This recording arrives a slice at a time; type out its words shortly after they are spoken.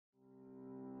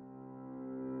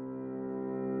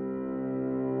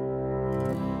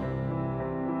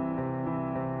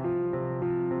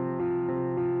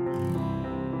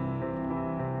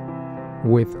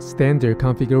With standard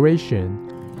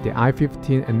configuration, the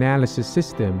i15 analysis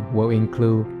system will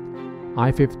include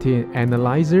i15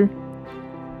 analyzer,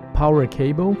 power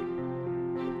cable,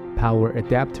 power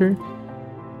adapter,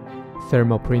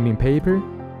 thermal printing paper,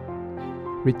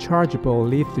 rechargeable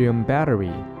lithium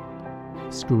battery,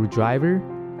 screwdriver,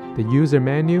 the user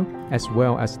manual, as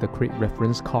well as the quick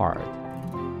reference card.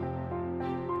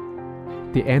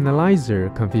 The analyzer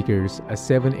configures a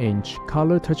 7-inch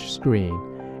color touchscreen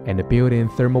and a built-in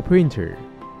thermal printer.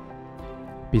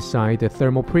 Beside the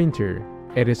thermal printer,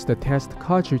 it is the test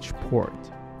cartridge port.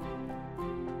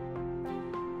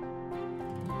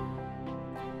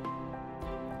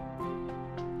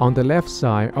 On the left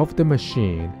side of the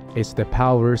machine is the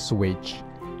power switch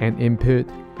and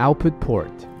input-output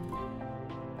port.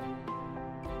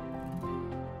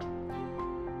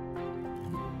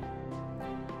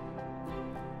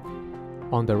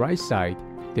 On the right side,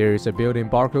 there is a built-in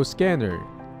barcode scanner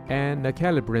and a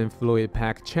calibrant fluid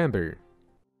pack chamber.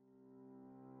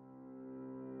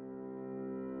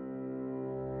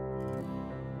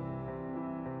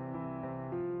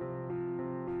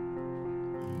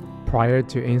 Prior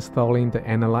to installing the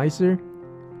analyzer,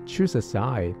 choose a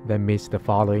side that meets the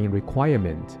following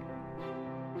requirement.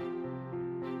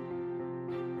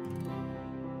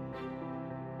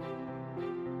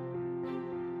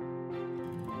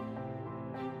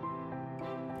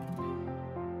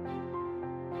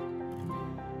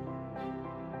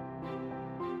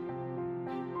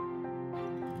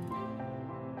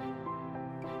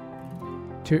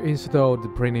 To install the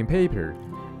printing paper,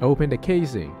 open the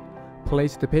casing.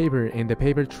 Place the paper in the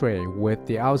paper tray with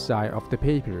the outside of the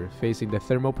paper facing the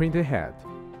thermal printer head.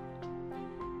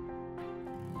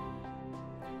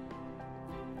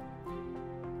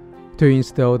 To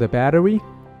install the battery,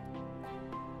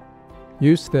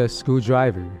 use the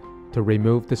screwdriver to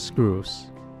remove the screws.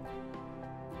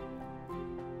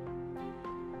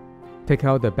 Take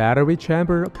out the battery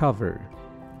chamber cover.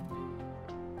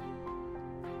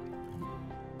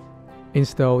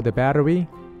 Install the battery,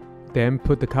 then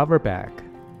put the cover back.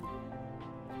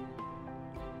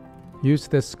 Use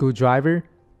the screwdriver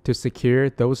to secure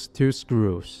those two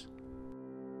screws.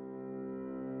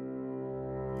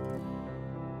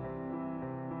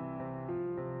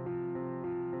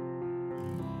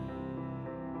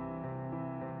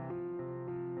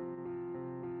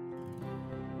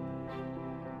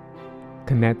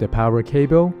 Connect the power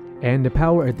cable and the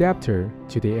power adapter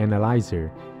to the analyzer.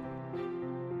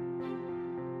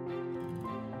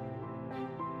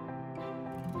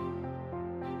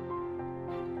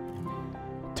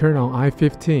 Turn on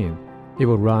i15. It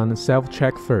will run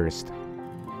self-check first.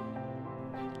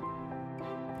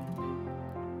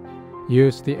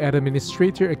 Use the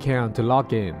administrator account to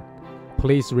log in.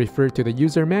 Please refer to the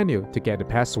user manual to get the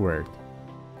password.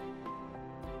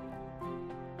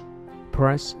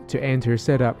 Press to enter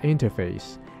Setup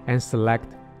interface and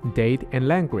select Date and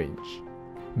Language.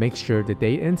 Make sure the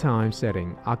date and time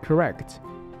setting are correct.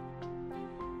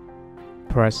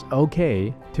 Press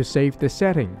OK to save the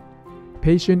setting.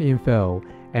 Patient info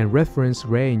and reference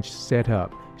range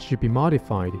setup should be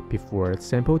modified before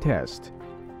sample test.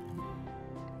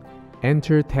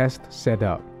 Enter test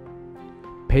setup.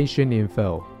 Patient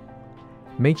info.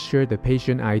 Make sure the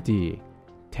patient ID,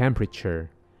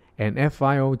 temperature, and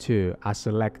FiO2 are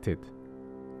selected.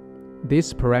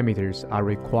 These parameters are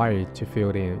required to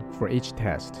fill in for each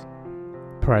test.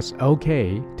 Press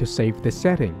OK to save the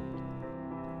setting.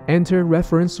 Enter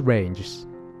reference ranges.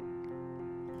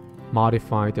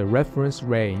 Modify the reference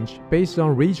range based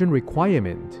on region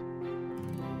requirement.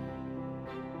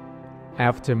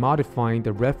 After modifying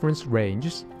the reference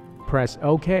ranges, press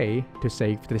OK to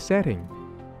save the setting.